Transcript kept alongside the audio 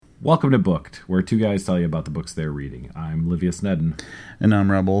Welcome to Booked, where two guys tell you about the books they're reading. I'm Livius Nedden. And I'm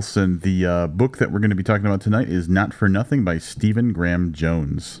Rob Olson. The book that we're going to be talking about tonight is Not for Nothing by Stephen Graham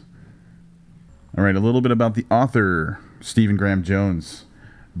Jones. All right, a little bit about the author, Stephen Graham Jones.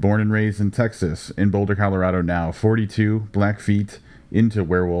 Born and raised in Texas, in Boulder, Colorado now. 42, Blackfeet, into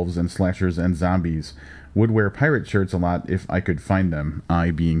werewolves and slashers and zombies. Would wear pirate shirts a lot if I could find them. I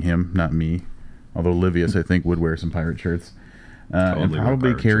being him, not me. Although Livius, I think, would wear some pirate shirts. And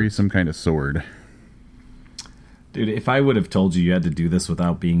probably carry some kind of sword. Dude, if I would have told you had to do this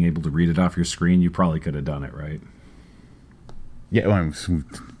without being able to read it off your screen, you probably could have done it, right? Yeah, well, I've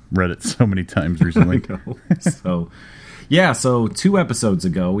read it so many times recently. So 2 episodes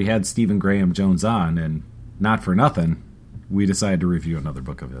ago, we had Stephen Graham Jones on, and not for nothing, we decided to review another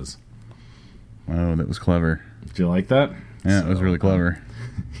book of his. Oh, that was clever. Do you like that? Yeah, it was really clever.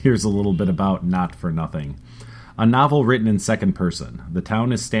 Here's a little bit about Not for Nothing. A novel written in second person. The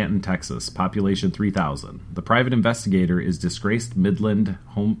town is Stanton, Texas, population 3,000. The private investigator is disgraced Midland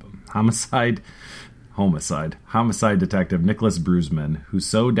homicide detective Nicholas Brusman, who's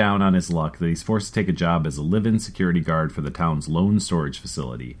so down on his luck that he's forced to take a job as a live-in security guard for the town's lone storage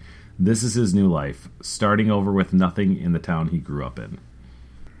facility. This is his new life, starting over with nothing in the town he grew up in.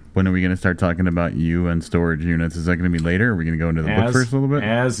 When are we going to start talking about you and storage units? Is that going to be later? Are we going to go into the book first a little bit?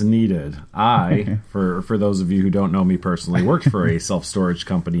 As needed. I, for those of you who don't know me personally, worked for a self-storage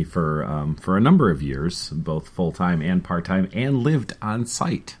company for a number of years, both full-time and part-time, and lived on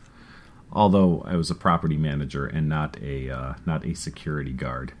site. Although I was a property manager and not a security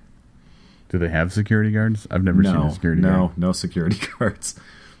guard. Do they have security guards? I've never seen a security guard. No security guards.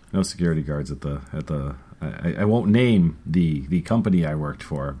 No security guards at the. I won't name the company I worked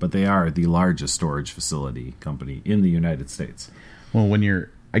for, but they are the largest storage facility company in the United States. Well, when you're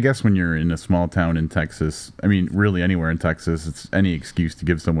in a small town in Texas, I mean, really anywhere in Texas, it's any excuse to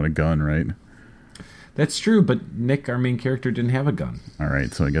give someone a gun, right? That's true, but Nick, our main character, didn't have a gun. All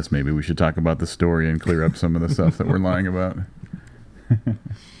right, so I guess maybe we should talk about the story and clear up some of the stuff that we're lying about.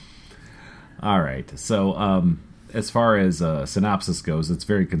 All right, so as far as synopsis goes, it's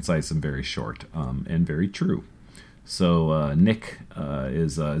very concise and very short, and very true. So Nick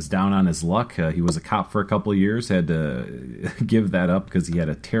is down on his luck. He was a cop for a couple of years, had to give that up because he had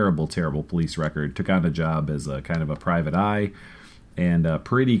a terrible, terrible police record. Took on a job as a kind of a private eye, and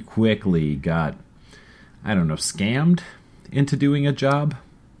pretty quickly got, scammed into doing a job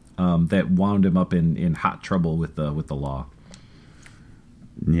that wound him up in hot trouble with the law.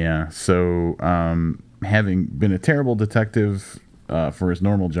 Yeah, so having been a terrible detective for his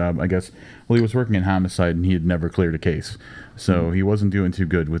normal job, I guess, well, he was working in homicide and he had never cleared a case. So he wasn't doing too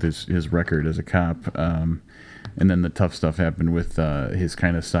good with his record as a cop. And then the tough stuff happened with his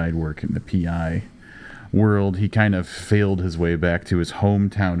kind of side work in the PI world. He kind of failed his way back to his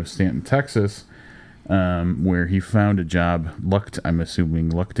hometown of Stanton, Texas, where he found a job, lucked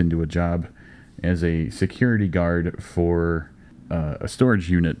into a job as a security guard for a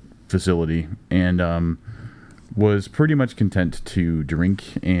storage unit facility, and was pretty much content to drink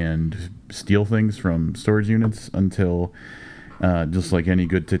and steal things from storage units until, just like any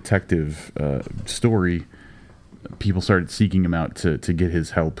good detective story, people started seeking him out to get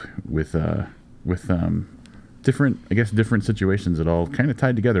his help with different situations that all kind of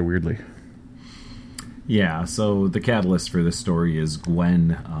tied together weirdly. Yeah, so the catalyst for this story is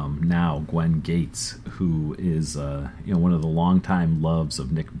Gwen Gates, who is one of the longtime loves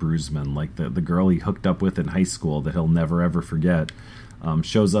of Nick Brusman, like the girl he hooked up with in high school that he'll never ever forget.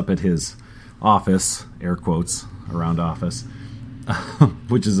 Shows up at his office, air quotes around office,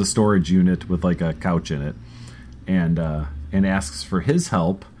 which is a storage unit with like a couch in it, and asks for his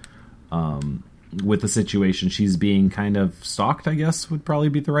help with the situation. She's being kind of stalked, I guess would probably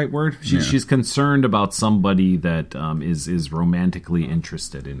be the right word. She's concerned about somebody that is romantically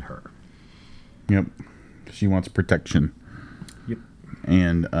interested in her. Yep. She wants protection. Yep.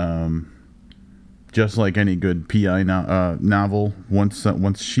 And just like any good PI novel,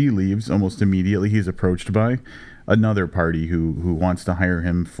 once she leaves, almost immediately he's approached by another party who wants to hire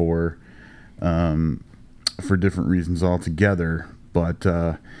him for different reasons altogether. But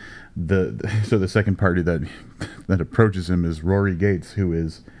the second party that approaches him is Rory Gates, who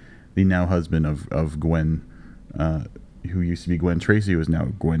is the now husband of Gwen, who used to be Gwen Tracy, who is now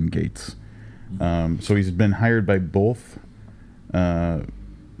Gwen Gates. So he's been hired by both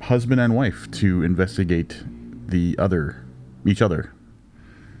husband and wife to investigate each other.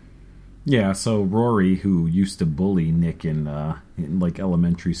 Yeah, so Rory, who used to bully Nick in like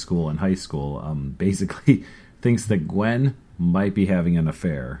elementary school and high school, basically thinks that Gwen might be having an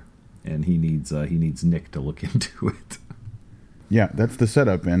affair, and he needs Nick to look into it. Yeah, that's the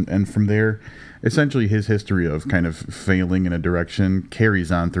setup, and from there, essentially his history of kind of failing in a direction carries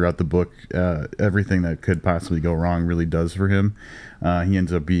on throughout the book. Everything that could possibly go wrong really does for him. He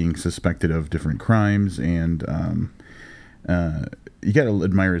ends up being suspected of different crimes, and you got to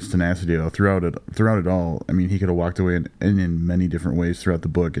admire his tenacity though, throughout it all. I mean, he could have walked away in many different ways throughout the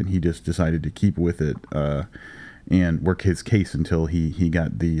book, and he just decided to keep with it and work his case until he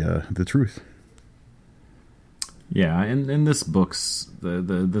got the truth. Yeah, and in this book's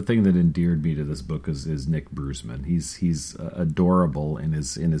the thing that endeared me to this book is Nick Brusman. He's adorable in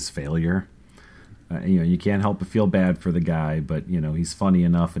his failure. You can't help but feel bad for the guy, but he's funny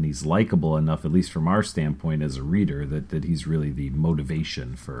enough and he's likable enough, at least from our standpoint as a reader, that he's really the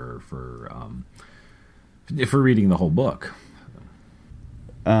motivation for reading the whole book.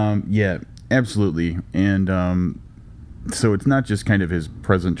 Yeah, absolutely, and so it's not just kind of his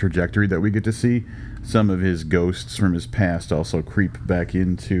present trajectory that we get to see. Some of his ghosts from his past also creep back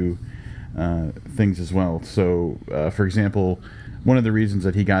into things as well. So, for example, one of the reasons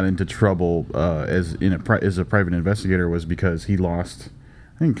that he got into trouble as a private investigator was because he lost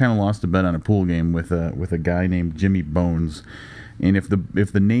a bet on a pool game with a guy named Jimmy Bones. And if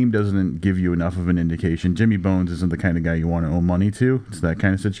the name doesn't give you enough of an indication, Jimmy Bones isn't the kind of guy you want to owe money to. It's that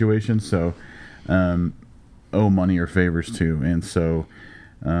kind of situation. So, owe money or favors to, and so.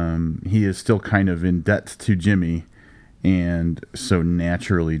 He is still kind of in debt to Jimmy, and so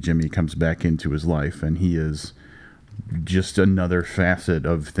naturally Jimmy comes back into his life, and he is just another facet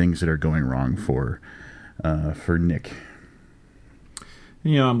of things that are going wrong for Nick.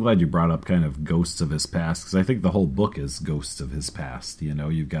 I'm glad you brought up kind of ghosts of his past, because I think the whole book is ghosts of his past.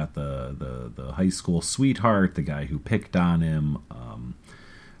 You've got the high school sweetheart, the guy who picked on him,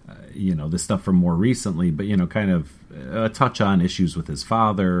 the stuff from more recently, but kind of touch on issues with his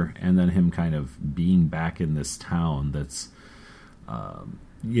father, and then him kind of being back in this town that's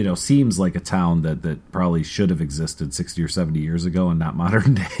seems like a town that probably should have existed 60 or 70 years ago and not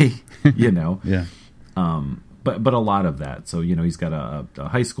modern day. Yeah. But a lot of that. So he's got a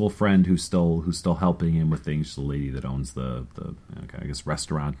high school friend who's still helping him with things. The lady that owns the I guess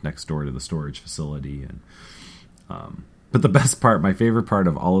restaurant next door to the storage facility. And but the best part, my favorite part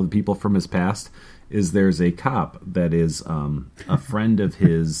of all of the people from his past, is there's a cop that is a friend of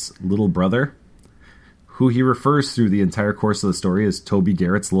his little brother, who he refers through the entire course of the story as Toby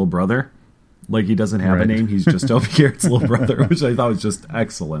Garrett's little brother. Like, he doesn't have a name, he's just Toby Garrett's little brother, which I thought was just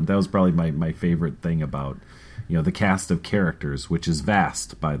excellent. That was probably my favorite thing about the cast of characters, which is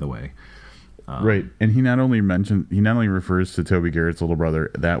vast, by the way. Right, and he not only refers to Toby Garrett's little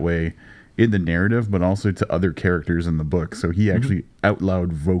brother that way in the narrative, but also to other characters in the book. So he actually out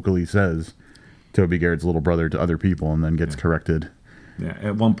loud vocally says Toby Garrett's little brother to other people, and then gets corrected. Yeah,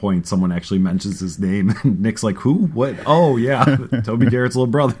 at one point someone actually mentions his name, and Nick's like, "Who? What? Oh yeah, Toby Garrett's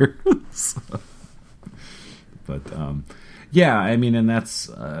little brother." But yeah, I mean, and that's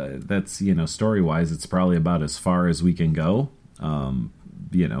story wise, it's probably about as far as we can go.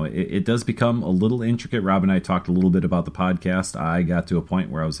 It does become a little intricate. Rob and I talked a little bit about the podcast. I got to a point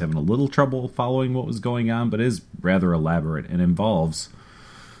where I was having a little trouble following what was going on, but it is rather elaborate and involves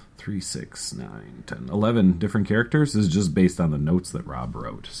 3, 6, 9, 10, 11 different characters. This is just based on the notes that Rob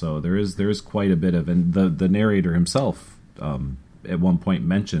wrote. So there is quite a bit of, and the narrator himself at one point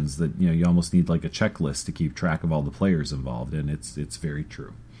mentions that you almost need like a checklist to keep track of all the players involved, and it's very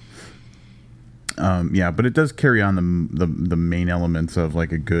true. Yeah, but it does carry on the main elements of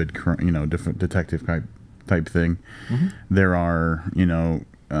like a good, different detective type thing. Mm-hmm. There are, the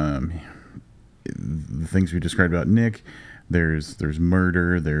things we described about Nick. There's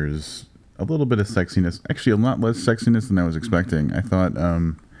murder. There's a little bit of sexiness. Actually, a lot less sexiness than I was expecting. I thought,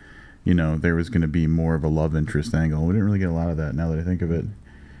 there was going to be more of a love interest angle. We didn't really get a lot of that. Now that I think of it,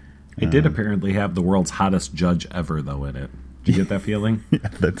 it did apparently have the world's hottest judge ever, though, in it. Did you get that feeling? Yeah,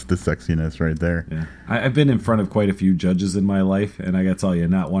 that's the sexiness right there. Yeah, I've been in front of quite a few judges in my life, and I got to tell you,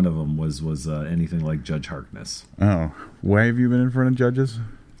 not one of them was anything like Judge Harkness. Oh, why have you been in front of judges?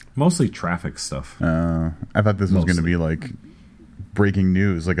 Mostly traffic stuff. I thought this was going to be like breaking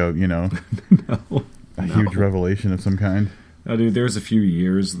news, like a huge revelation of some kind. No, dude, there was a few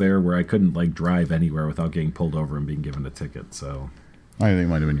years there where I couldn't like drive anywhere without getting pulled over and being given a ticket. So I think it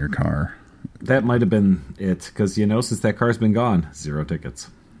might have been your car. That might have been it, because, since that car's been gone, 0 tickets.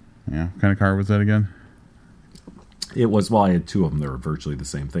 Yeah. What kind of car was that again? It was, I had 2 of them. They were virtually the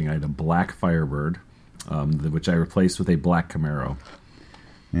same thing. I had a black Firebird, which I replaced with a black Camaro.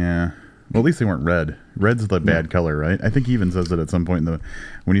 Yeah. Well, at least they weren't red. Red's the bad color, right? I think he even says it at some point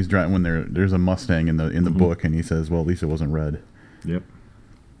when he's driving, when there's a Mustang in the book, and he says, well, at least it wasn't red. Yep.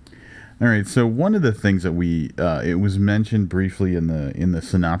 All right. So one of the things that it was mentioned briefly in the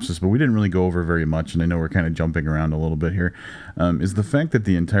synopsis, but we didn't really go over very much, and I know we're kind of jumping around a little bit here, is the fact that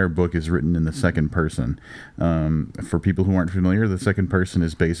the entire book is written in the second person. For people who aren't familiar, the second person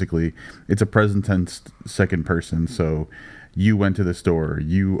is basically, it's a present tense second person. So you went to the store,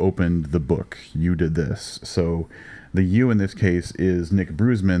 you opened the book, you did this. So the you in this case is Nick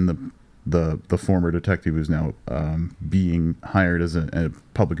Brusman, the former detective who's now being hired as a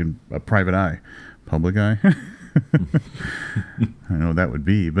private eye. Public eye? I don't know what that would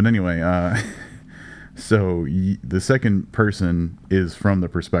be. But anyway, so the second person is from the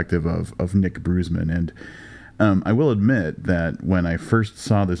perspective of Nick Brusman. And I will admit that when I first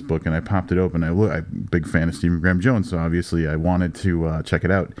saw this book and I popped it open, I'm a big fan of Stephen Graham Jones, so obviously I wanted to check it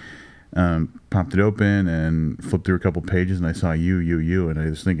out. Popped it open and flipped through a couple pages, and I saw you, and I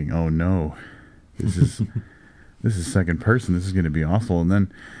was thinking, oh no, this is second person. This is going to be awful. And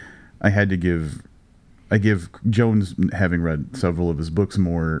then I give Jones, having read several of his books,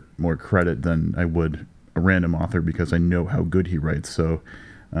 more credit than I would a random author because I know how good he writes. So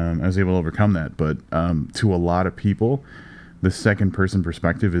I was able to overcome that. But to a lot of people, the second person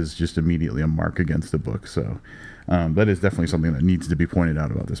perspective is just immediately a mark against the book. So that is definitely something that needs to be pointed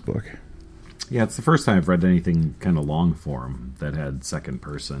out about this book. Yeah, it's the first time I've read anything kind of long form that had second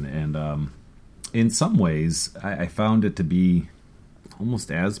person. And in some ways, I found it to be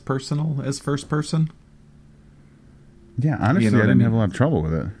almost as personal as first person. Yeah, honestly, I didn't have a lot of trouble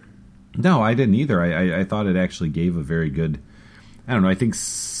with it. No, I didn't either. I thought it actually gave a very good... I don't know, I think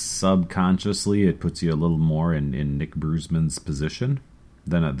subconsciously it puts you a little more in Nick Brusman's position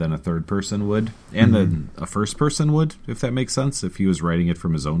than a third person would, and then a first person would, if that makes sense. If he was writing it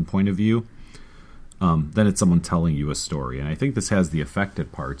from his own point of view, then it's someone telling you a story. And I think this has the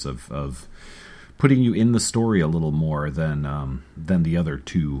affected parts of putting you in the story a little more than the other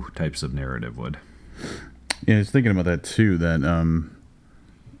two types of narrative would. Yeah, I was thinking about that too, that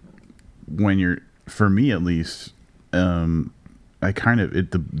when you're, for me at least, I kind of,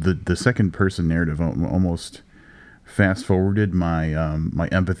 the second person narrative almost fast forwarded my my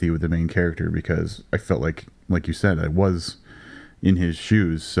empathy with the main character, because I felt like you said, I was in his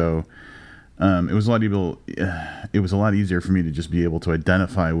shoes. So it was a lot easier for me to just be able to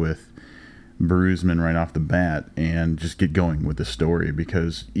identify with Brusman right off the bat and just get going with the story,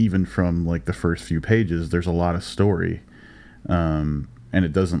 because even from like the first few pages, there's a lot of story, and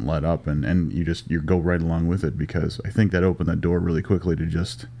it doesn't let up, and you go right along with it, because I think that opened that door really quickly to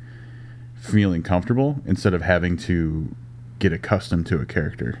just feeling comfortable instead of having to get accustomed to a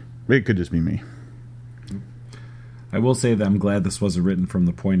character. It could just be me. I will say that I'm glad this wasn't written from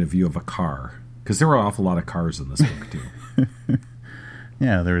the point of view of a car, because there were an awful lot of cars in this book too.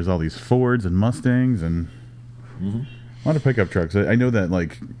 Yeah, there was all these Fords and Mustangs and a lot of pickup trucks. I know that,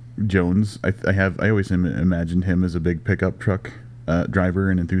 like, Jones, I always imagined him as a big pickup truck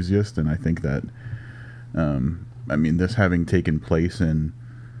driver and enthusiast, and I think that this having taken place in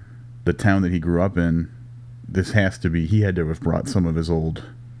the town that he grew up in, he had to have brought some of his old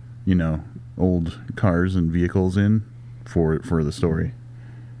cars and vehicles in for the story.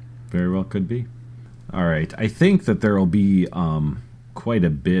 Very well could be. All right, I think that there will be quite a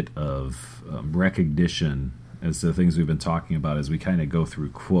bit of recognition as to the things we've been talking about as we kind of go through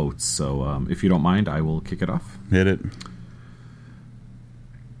quotes. So if you don't mind, I will kick it off. Hit it.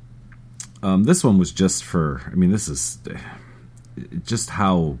 This one was just this is just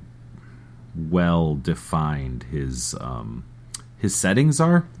how well defined his settings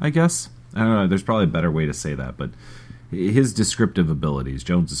are, I guess. I don't know, there's probably a better way to say that, but his descriptive abilities,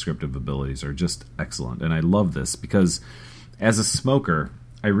 Jones' descriptive abilities, are just excellent. And I love this because as a smoker,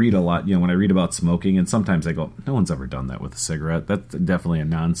 I read a lot, when I read about smoking, and sometimes I go, no one's ever done that with a cigarette. That's definitely a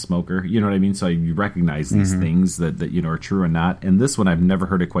non-smoker. You know what I mean? So you recognize these things that are true or not. And this one, I've never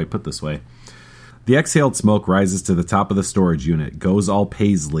heard it quite put this way. The exhaled smoke rises to the top of the storage unit, goes all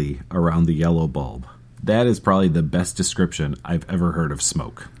paisley around the yellow bulb. That is probably the best description I've ever heard of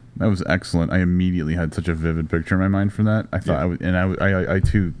smoke. That was excellent. I immediately had such a vivid picture in my mind from that. I thought, I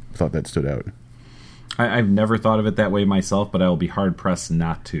too thought that stood out. I've never thought of it that way myself, but I will be hard pressed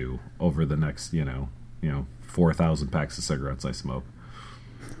not to over the next 4,000 packs of cigarettes I smoke.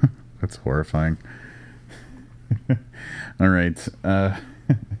 That's horrifying. All right.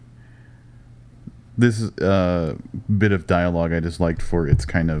 This bit of dialogue I just liked for its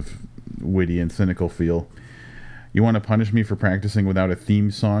kind of witty and cynical feel. You want to punish me for practicing without a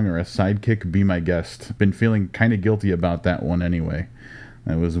theme song or a sidekick? Be my guest. Been feeling kind of guilty about that one anyway.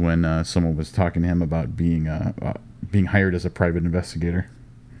 That was when someone was talking to him about being hired as a private investigator.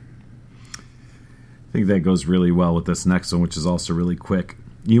 I think that goes really well with this next one, which is also really quick.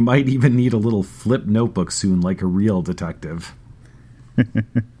 You might even need a little flip notebook soon, like a real detective.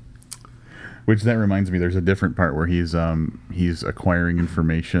 Which that reminds me, there's a different part where he's acquiring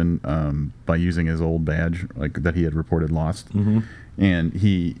information by using his old badge, like that he had reported lost, and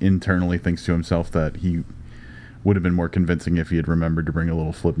he internally thinks to himself that he would have been more convincing if he had remembered to bring a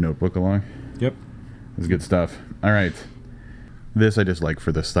little flip notebook along. Yep, it's good stuff. All right, this I just like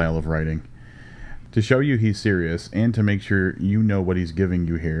for the style of writing. To show you he's serious, and to make sure you know what he's giving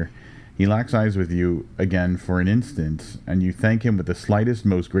you here, he locks eyes with you again for an instant, and you thank him with the slightest,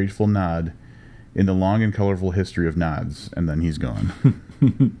 most grateful nod in the long and colorful history of nods, and then he's gone.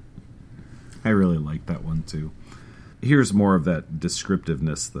 I really like that one too. Here's more of that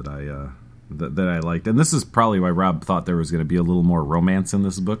descriptiveness that I liked, and this is probably why Rob thought there was going to be a little more romance in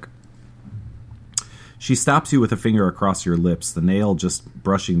this book. She stops you with a finger across your lips, the nail just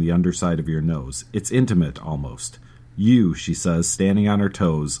brushing the underside of your nose. It's intimate, almost. You, she says, standing on her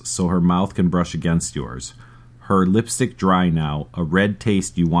toes so her mouth can brush against yours. Her lipstick dry now, a red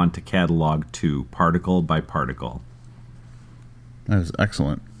taste you want to catalog too, particle by particle. That was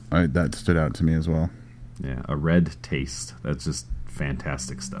excellent. That stood out to me as well. Yeah, a red taste. That's just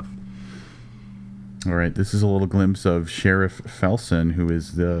fantastic stuff. All right, this is a little glimpse of Sheriff Felson, who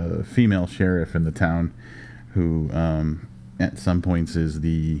is the female sheriff in the town, who at some points is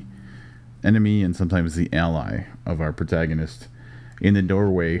the enemy and sometimes the ally of our protagonist. In the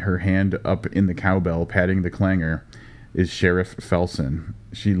doorway, her hand up in the cowbell, patting the clangor, is Sheriff Felson.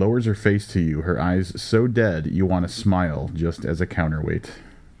 She lowers her face to you, her eyes so dead you want to smile just as a counterweight.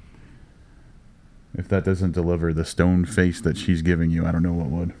 If that doesn't deliver the stone face that she's giving you, I don't know what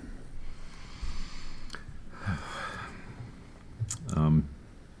would.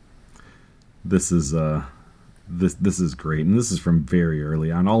 This is great, and this is from very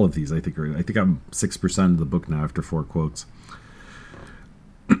early on. All of these, I think I'm 6% of the book now after 4 quotes.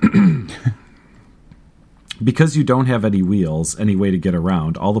 Because you don't have any wheels, any way to get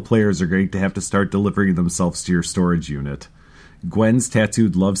around, all the players are going to have to start delivering themselves to your storage unit. Gwen's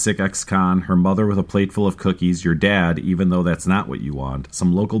tattooed lovesick ex-con, her mother with a plate full of cookies, your dad, even though that's not what you want,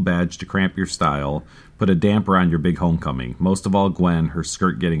 some local badge to cramp your style, put a damper on your big homecoming. Most of all, Gwen, her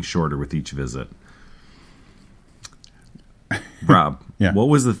skirt getting shorter with each visit. Rob, yeah. What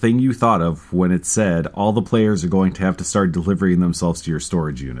was the thing you thought of when it said all the players are going to have to start delivering themselves to your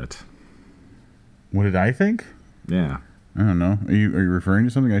storage unit? What did I think? Yeah. I don't know. Are you referring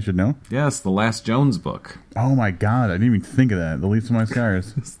to something I should know? Yes, the Last Jones book. Oh my god, I didn't even think of that. The Least of My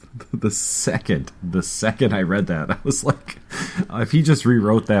Scars. The second I read that, I was like, if he just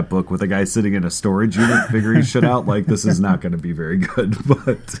rewrote that book with a guy sitting in a storage unit figuring shit out, like, this is not going to be very good.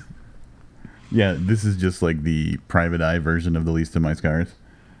 But yeah, this is just like the private eye version of The Least of My Scars.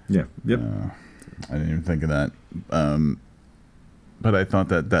 Yeah, yep. I didn't even think of that. But I thought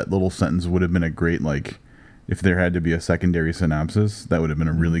that little sentence would have been a great, like, if there had to be a secondary synopsis, that would have been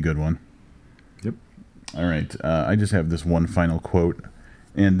a really good one. Yep. All right. I just have this one final quote,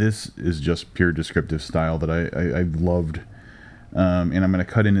 and this is just pure descriptive style that I loved. And I'm going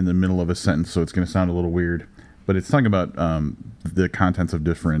to cut in the middle of a sentence, so it's going to sound a little weird. But it's talking about the contents of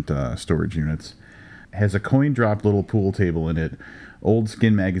different storage units. Has a coin-dropped little pool table in it, old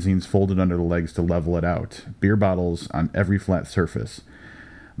skin magazines folded under the legs to level it out, beer bottles on every flat surface.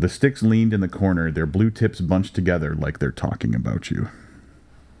 The sticks leaned in the corner, their blue tips bunched together like they're talking about you.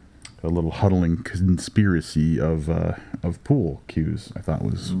 A little huddling conspiracy of pool cues, I thought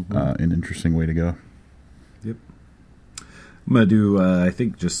was an interesting way to go. Yep. I'm going to do, I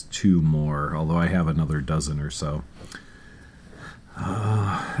think, just 2 more, although I have another dozen or so.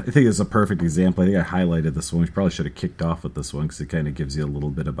 I think it's a perfect example. I think I highlighted this one. We probably should have kicked off with this one because it kind of gives you a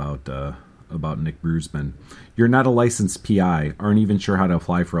little bit about Nick Brusman. You're not a licensed PI, aren't even sure how to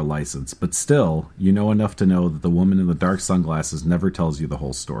apply for a license, but still, you know enough to know that the woman in the dark sunglasses never tells you the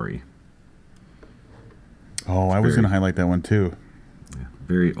whole story. Oh, I was going to highlight that one too. Yeah,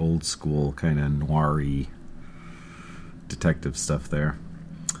 very old school, kind of noir-y detective stuff there.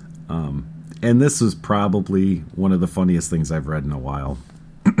 And this was probably one of the funniest things I've read in a while.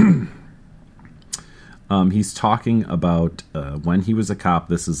 He's talking about when he was a cop.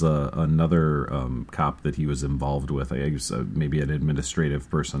 This is another cop that he was involved with. I guess maybe an administrative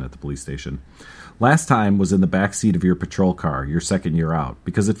person at the police station. Last time was in the back seat of your patrol car, your second year out,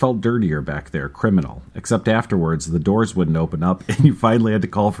 because it felt dirtier back there, criminal. Except afterwards, the doors wouldn't open up, and you finally had to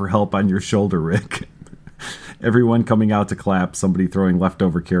call for help on your shoulder, Rick. Everyone coming out to clap, somebody throwing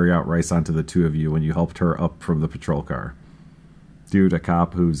leftover carry-out rice onto the 2 of you when you helped her up from the patrol car. Dude, a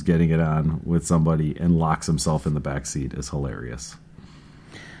cop who's getting it on with somebody and locks himself in the back seat is hilarious.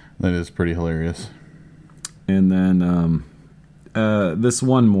 That is pretty hilarious. And then This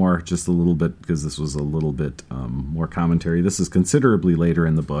one more, just a little bit, because this was a little bit more commentary. This is considerably later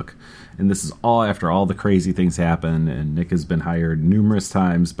in the book, and this is all after all the crazy things happen, and Nick has been hired numerous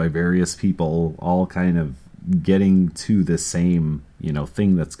times by various people, all kind of getting to the same,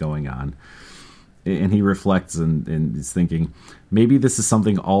 thing that's going on. And he reflects and is thinking, maybe this is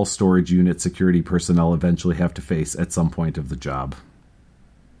something all storage unit security personnel eventually have to face at some point of the job.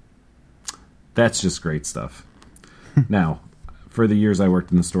 That's just great stuff. Now, for the years I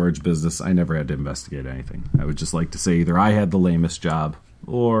worked in the storage business, I never had to investigate anything. I would just like to say either I had the lamest job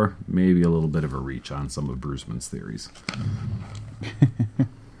or maybe a little bit of a reach on some of Brusman's theories.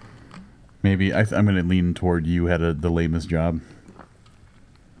 Maybe I'm going to lean toward you had the lamest job.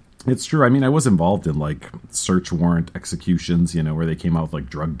 It's true. I mean, I was involved in like search warrant executions, where they came out with like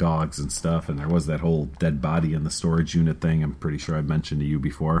drug dogs and stuff. And there was that whole dead body in the storage unit thing. I'm pretty sure I've mentioned to you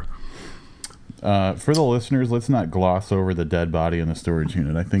before. For the listeners, let's not gloss over the dead body in the storage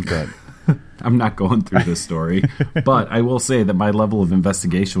unit. I think that I'm not going through this story, but I will say that my level of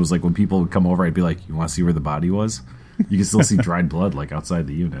investigation was like when people would come over, I'd be like, "You want to see where the body was?" You can still see dried blood like outside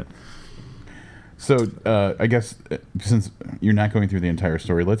the unit. So I guess since you're not going through the entire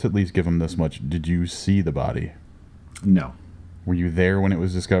story, let's at least give them this much. Did you see the body? No. Were you there when it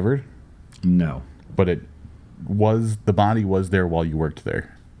was discovered? No. But the body was there while you worked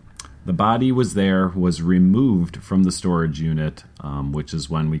there. The body was there, was removed from the storage unit, which is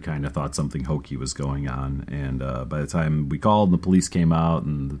when we kind of thought something hokey was going on. And by the time we called and the police came out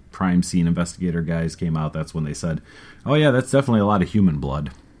and the crime scene investigator guys came out, that's when they said, "Oh yeah, that's definitely a lot of human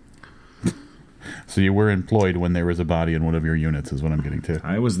blood." So you were employed when there was a body in one of your units is what I'm getting to.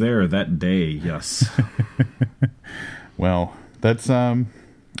 I was there that day, yes. Well, that's I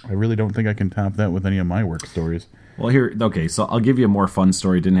really don't think I can top that with any of my work stories. Well, so I'll give you a more fun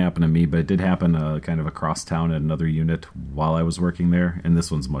story. It didn't happen to me, but it did happen kind of across town at another unit while I was working there, and this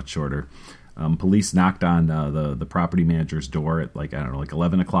one's much shorter. Police knocked on the property manager's door at like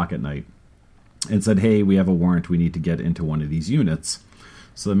 11 o'clock at night and said, "Hey, we have a warrant. We need to get into one of these units."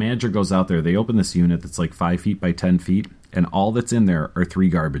 So the manager goes out there. They open this unit that's like 5 feet by 10 feet, and all that's in there are 3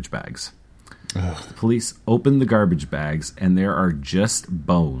 garbage bags. Ugh. The police open the garbage bags, and there are just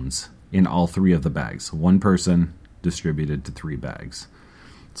bones in all 3 of the bags. One person distributed to 3 bags.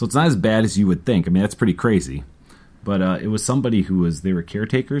 So it's not as bad as you would think. I mean, that's pretty crazy. But it was somebody they were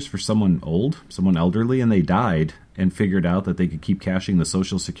caretakers for someone old, someone elderly, and they died and figured out that they could keep cashing the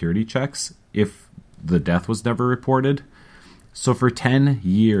Social Security checks if the death was never reported. So for 10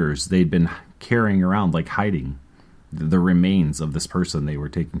 years, they'd been carrying around, like hiding the remains of this person they were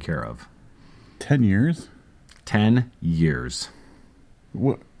taking care of. 10 years? 10 years.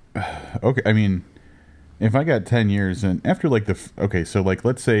 What? Okay, I mean, if I got 10 years and after like so like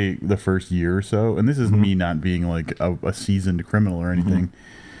let's say the first year or so, and this is me not being like a seasoned criminal or anything,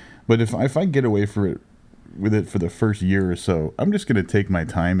 but if I get away with it for the first year or so, I'm just going to take my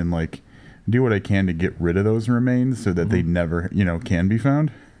time and like do what I can to get rid of those remains so that they never, can be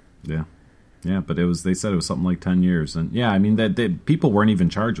found. Yeah. Yeah, but they said it was something like 10 years. And yeah, I mean, that people weren't even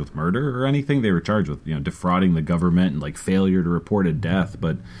charged with murder or anything. They were charged with, defrauding the government and like failure to report a death.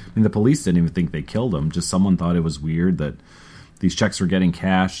 But I mean, the police didn't even think they killed him. Just someone thought it was weird that these checks were getting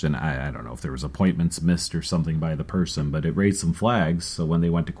cashed. And I don't know if there was appointments missed or something by the person, but it raised some flags. So when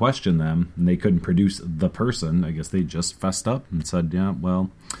they went to question them and they couldn't produce the person, I guess they just fessed up and said, yeah, well,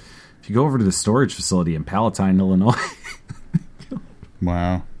 if you go over to the storage facility in Palatine, Illinois.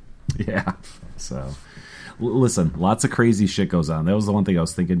 Wow. Yeah. So, listen, lots of crazy shit goes on. That was the one thing I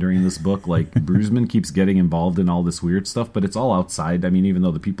was thinking during this book. Like, Brusman keeps getting involved in all this weird stuff, but it's all outside. I mean, even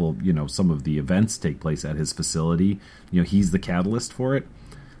though the people, some of the events take place at his facility, he's the catalyst for it.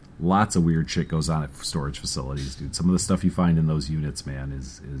 Lots of weird shit goes on at storage facilities, dude. Some of the stuff you find in those units, man,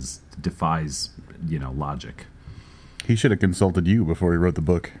 is defies, logic. He should have consulted you before he wrote the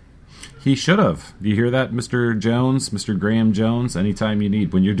book. He should have. Do you hear that, Mr. Jones, Mr. Graham Jones? Anytime you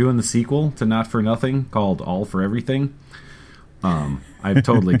need. When you're doing the sequel to Not for Nothing called All for Everything, I've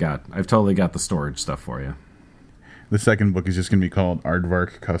totally got the storage stuff for you. The second book is just going to be called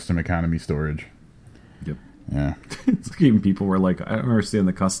Aardvark Custom Economy Storage. Yep. Yeah. It's like even people were like, I don't understand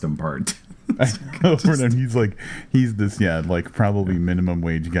the custom part. He's this probably minimum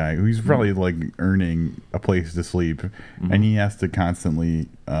wage guy who's probably like earning a place to sleep, and he has to constantly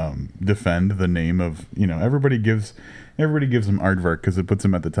defend the name of everybody gives him Aardvark because it puts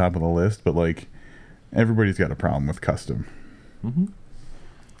him at the top of the list, but like everybody's got a problem with custom.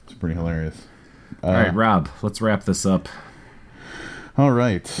 It's pretty hilarious. All right, Rob, let's wrap this up. All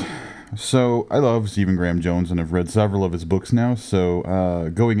right. So I love Stephen Graham Jones, and I've read several of his books now.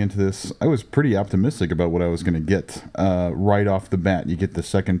 So going into this, I was pretty optimistic about what I was going to get right off the bat. You get the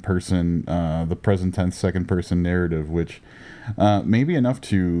second person, the present tense second person narrative, which may be enough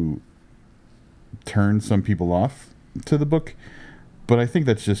to turn some people off to the book. But I think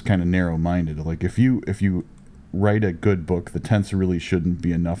that's just kind of narrow-minded. Like if you write a good book, the tense really shouldn't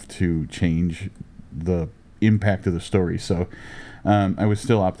be enough to change the impact of the story. So I was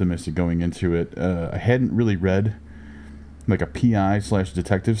still optimistic going into it. I hadn't really read like a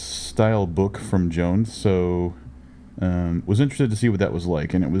PI/detective style book from Jones, so was interested to see what that was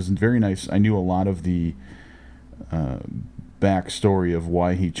like, and it was very nice. I knew a lot of the backstory of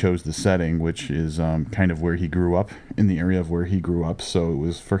why he chose the setting, which is kind of where he grew up, in the area of where he grew up. So it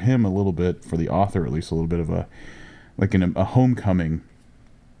was for him a little bit, for the author at least, a little bit of a homecoming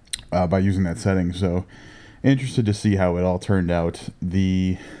by using that setting. So interested to see how it all turned out.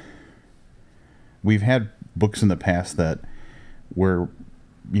 We've had books in the past that were,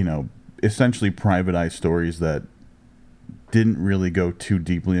 essentially private eye stories that didn't really go too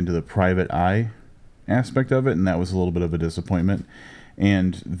deeply into the private eye aspect of it, and that was a little bit of a disappointment.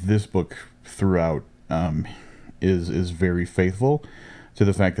 And this book throughout is very faithful to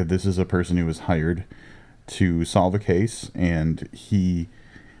the fact that this is a person who was hired to solve a case, and he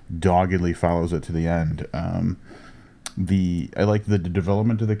doggedly follows it to the end. I like the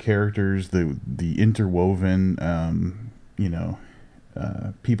development of the characters, the interwoven,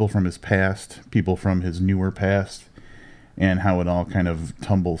 people from his past, people from his newer past, and how it all kind of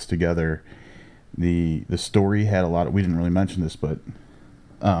tumbles together. The story had a lot of, we didn't really mention this, but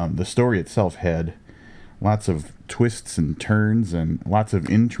the story itself had lots of twists and turns and lots of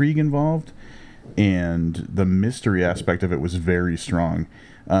intrigue involved, and the mystery aspect of it was very strong,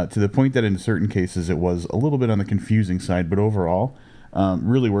 to the point that in certain cases it was a little bit on the confusing side, but overall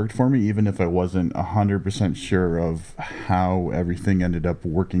really worked for me, even if I wasn't 100% sure of how everything ended up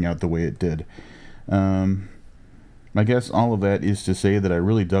working out the way it did. I guess all of that is to say that I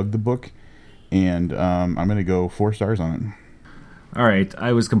really dug the book, and I'm going to go 4 stars on it. All right,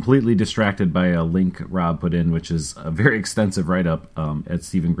 I was completely distracted by a link Rob put in, which is a very extensive write-up at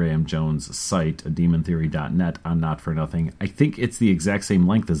Stephen Graham Jones' site, demontheory.net, on Not For Nothing. I think it's the exact same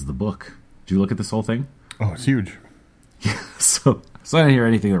length as the book. Did you look at this whole thing? Oh, it's huge. So I didn't hear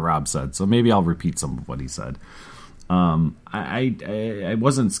anything that Rob said, so maybe I'll repeat some of what he said. I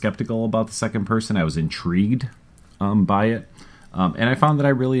wasn't skeptical about the second person. I was intrigued by it. And I found that I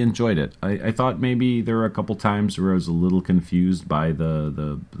really enjoyed it. I thought maybe there were a couple times where I was a little confused by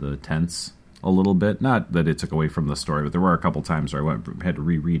the tense a little bit. Not that it took away from the story, but there were a couple times where I had to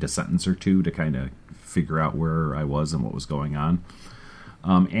reread a sentence or two to kind of figure out where I was and what was going on.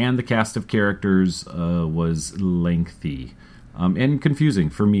 And the cast of characters was lengthy and confusing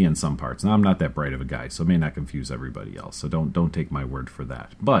for me in some parts. Now, I'm not that bright of a guy, so it may not confuse everybody else. So don't take my word for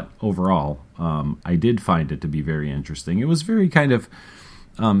that. But overall, I did find it to be very interesting. It was very kind of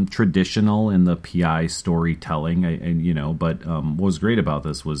traditional in the PI storytelling, but what was great about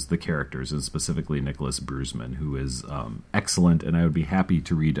this was the characters, and specifically Nicholas Brusman, who is excellent. And I would be happy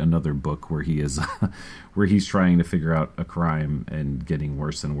to read another book where he is, where he's trying to figure out a crime and getting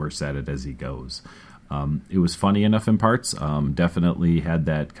worse and worse at it as he goes. It was funny enough in parts. Definitely had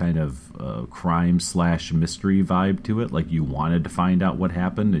that kind of crime/mystery vibe to it. Like you wanted to find out what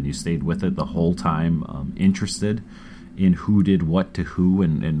happened, and you stayed with it the whole time, interested in who did what to who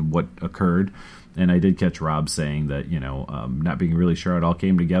and what occurred. And I did catch Rob saying that, not being really sure how it all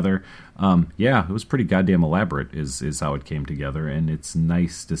came together. It was pretty goddamn elaborate is how it came together. And it's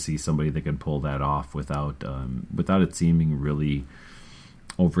nice to see somebody that can pull that off without it seeming really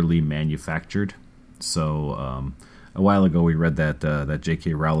overly manufactured. So a while ago we read that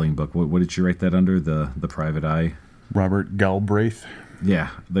J.K. Rowling book. What did she write that under? The Private Eye? Robert Galbraith. Yeah,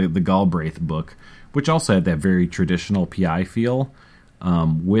 the Galbraith book, which also had that very traditional PI feel,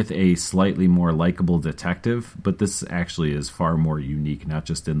 with a slightly more likable detective. But this actually is far more unique, not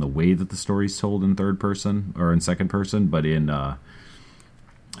just in the way that the story's told in third person or in second person, but in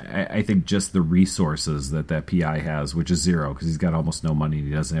I think just the resources that PI has, which is zero, because he's got almost no money and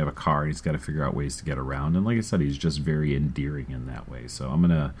he doesn't have a car. And he's got to figure out ways to get around. And like I said, he's just very endearing in that way. So I'm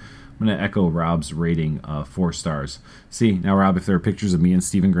gonna echo Rob's rating, 4 stars. See, now Rob, if there are pictures of me and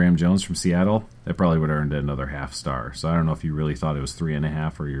Stephen Graham Jones from Seattle, that probably would have earned another half star. So I don't know if you really thought it was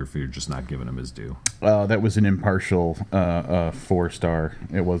 3.5 or if you're just not giving him his due. That was an impartial 4 star.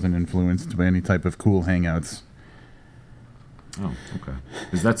 It wasn't influenced by any type of cool hangouts. Oh, okay.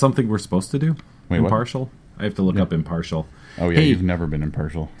 Is that something we're supposed to do? Wait, impartial? What? I have to look up impartial. Oh yeah, hey, you've never been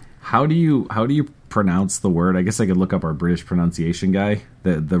impartial. How do you pronounce the word. I guess I could look up our British pronunciation guy.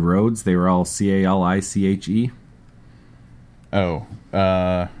 The roads, they were all Caliche. Oh,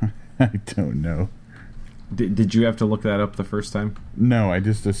 I don't know. Did you have to look that up the first time? No, I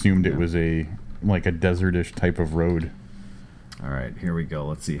just assumed it was a desertish type of road. All right, here we go.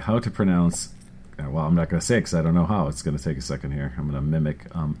 Let's see how to pronounce. Well, I'm not going to say it because I don't know how. It's going to take a second here. I'm going to mimic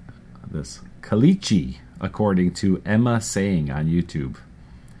this. Caliche, according to Emma Saying on YouTube.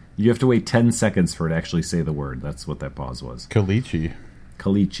 You have to wait 10 seconds for it to actually say the word. That's what that pause was. Caliche.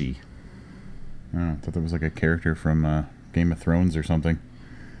 Caliche. Oh, I thought that was like a character from Game of Thrones or something.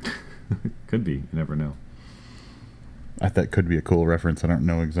 Could be. You never know. I thought could be a cool reference. I don't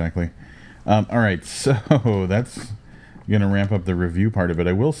know exactly. All right, so that's going to ramp up the review part of it.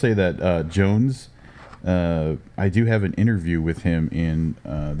 I will say that Jones, I do have an interview with him in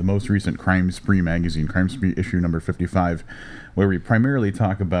the most recent Crime Spree magazine, Crime Spree issue number 55, where we primarily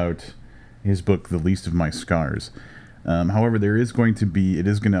talk about his book, The Least of My Scars. However, it is going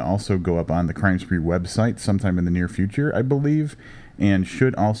to also go up on the Crime Spree website sometime in the near future, I believe, and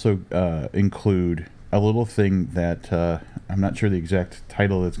should also include a little thing that I'm not sure the exact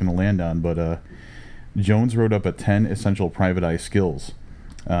title it's going to land on, but Jones wrote up a 10 essential private eye skills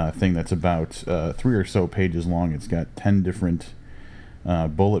thing that's about 3 or so pages long. It's got 10 different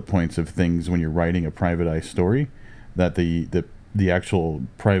bullet points of things when you're writing a private eye story that the actual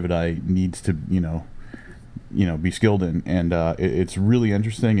private eye needs to be skilled in, and it's really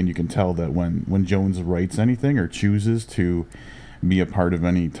interesting. And you can tell that when Jones writes anything or chooses to be a part of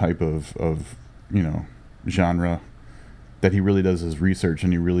any type of genre, that he really does his research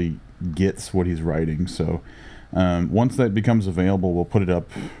and he really gets what he's writing. So once that becomes available, we'll put it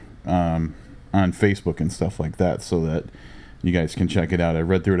up on Facebook and stuff like that so that you guys can check it out. I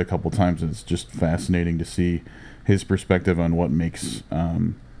read through it a couple times, and it's just fascinating to see his perspective on what makes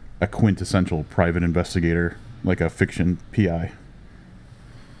a quintessential private investigator, like a fiction PI.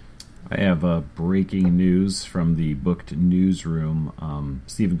 I have breaking news from the Booked newsroom.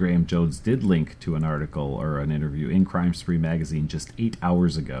 Stephen Graham Jones did link to an article or an interview in Crime Spree magazine just 8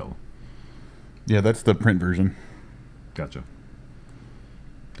 hours ago. Yeah, that's the print version. Gotcha.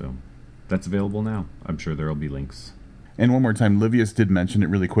 So that's available now. I'm sure there will be links. And one more time, Livius did mention it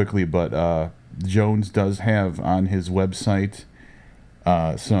really quickly, but Jones does have on his website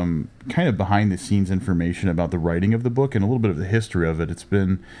some kind of behind-the-scenes information about the writing of the book and a little bit of the history of it. It's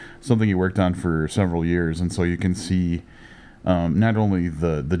been something he worked on for several years, and so you can see not only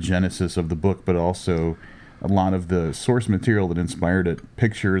the genesis of the book, but also a lot of the source material that inspired it.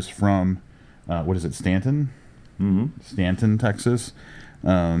 Pictures from, Stanton? Mm-hmm. Stanton, Texas.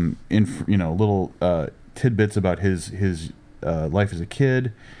 Little tidbits about his life as a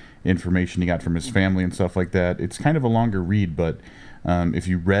kid, information he got from his family and stuff like that. It's kind of a longer read, but if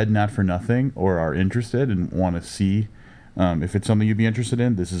you read Not for Nothing or are interested and want to see if it's something you'd be interested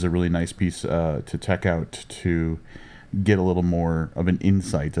in, this is a really nice piece to check out to get a little more of an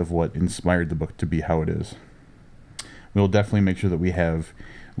insight of what inspired the book to be how it is. We'll definitely make sure that we have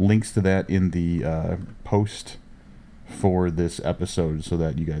links to that in the post for this episode so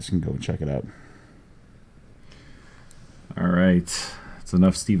that you guys can go and check it out. All right. It's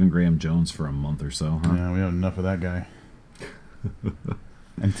enough Stephen Graham Jones for a month or so, huh? Yeah, we have enough of that guy.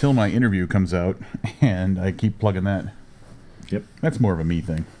 Until my interview comes out, and I keep plugging that. Yep. That's more of a me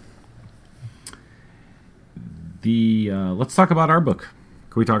thing. Let's talk about our book.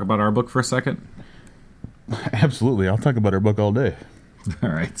 Can we talk about our book for a second? Absolutely. I'll talk about our book all day. All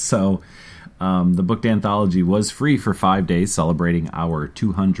right. So the booked anthology was free for 5 days, celebrating our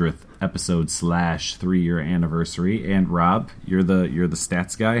 200th episode / 3-year anniversary. And Rob, you're the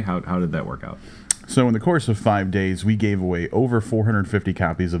stats guy. How did that work out? So in the course of 5 days, we gave away over 450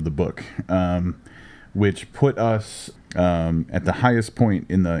 copies of the book, which put us at the highest point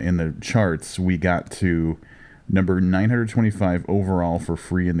in the charts. We got to number 925 overall for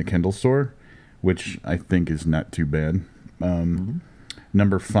free in the Kindle store, which I think is not too bad.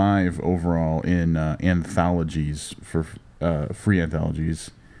 Number 5 overall in anthologies for free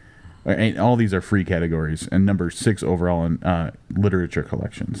anthologies. And all these are free categories, and number 6 overall in literature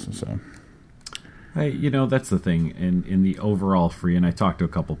collections. So. That's the thing. In the overall free, and I talked to a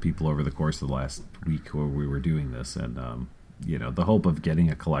couple people over the course of the last week where we were doing this, and the hope of getting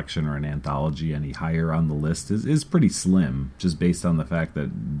a collection or an anthology any higher on the list is pretty slim, just based on the fact that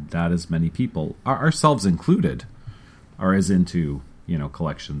not as many people, ourselves included, are as into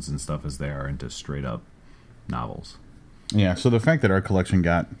collections and stuff as they are into straight up novels. Yeah, so the fact that our collection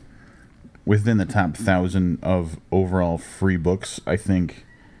got within the top 1,000 of overall free books, I think,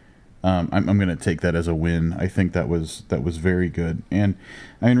 I'm going to take that as a win. I think that was very good. And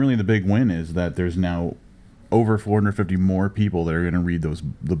I mean, really, the big win is that there's now over 450 more people that are going to read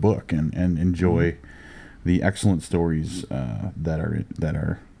the book and enjoy the excellent stories that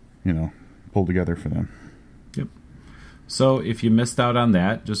are pulled together for them. Yep. So if you missed out on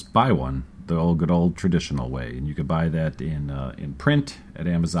that, just buy one the good old traditional way, and you could buy that in print at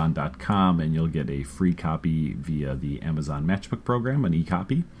Amazon.com, and you'll get a free copy via the Amazon Matchbook program, an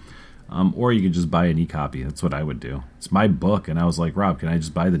e-copy. Or you could just buy an e-copy. That's what I would do. It's my book, and I was like, Rob, can I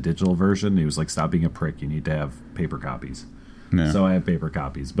just buy the digital version? And he was like, stop being a prick. You need to have paper copies. Yeah. So I have paper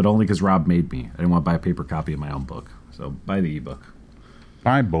copies, but only because Rob made me. I didn't want to buy a paper copy of my own book. So buy the e-book.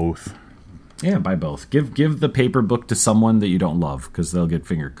 Buy both. Yeah, buy both. Give the paper book to someone that you don't love, because they'll get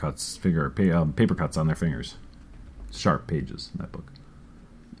paper cuts on their fingers. Sharp pages in that book.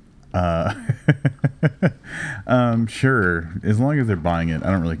 Sure. As long as they're buying it, I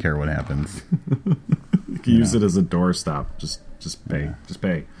don't really care what happens. You can use it as a doorstop. Just pay. Yeah. Just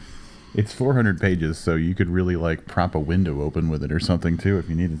pay. It's 400 pages, so you could really like prop a window open with it or something too if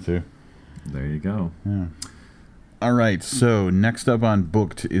you needed to. There you go. Yeah. All right. So next up on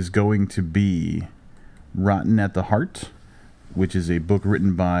Booked is going to be Rotten at the Heart, which is a book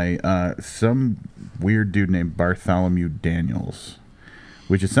written by some weird dude named Bartholomew Daniels.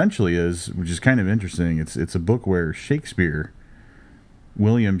 Which essentially which is kind of interesting. It's a book where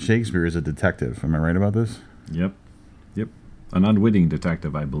William Shakespeare is a detective. Am I right about this? Yep. An unwitting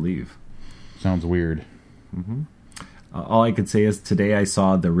detective, I believe. Sounds weird. Mm-hmm. All I could say is today I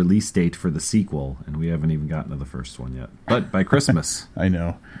saw the release date for the sequel, and we haven't even gotten to the first one yet. But by Christmas, I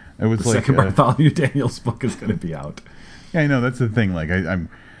know it was the second Bartholomew Daniels book is going to be out. Yeah, I know that's the thing. Like I'm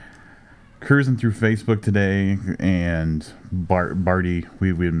cruising through Facebook today, and Barty,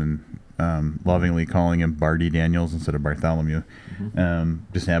 we've been lovingly calling him Barty Daniels instead of Bartholomew.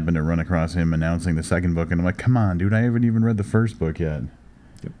 Mm-hmm. Just happened to run across him announcing the second book, and I'm like, come on, dude, I haven't even read the first book yet.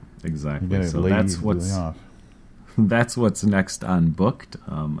 Yep, exactly. So that's what's next on Booked.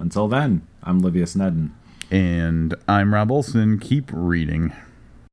 Until then, I'm Livius Nedden. And I'm Rob Olson. Keep reading.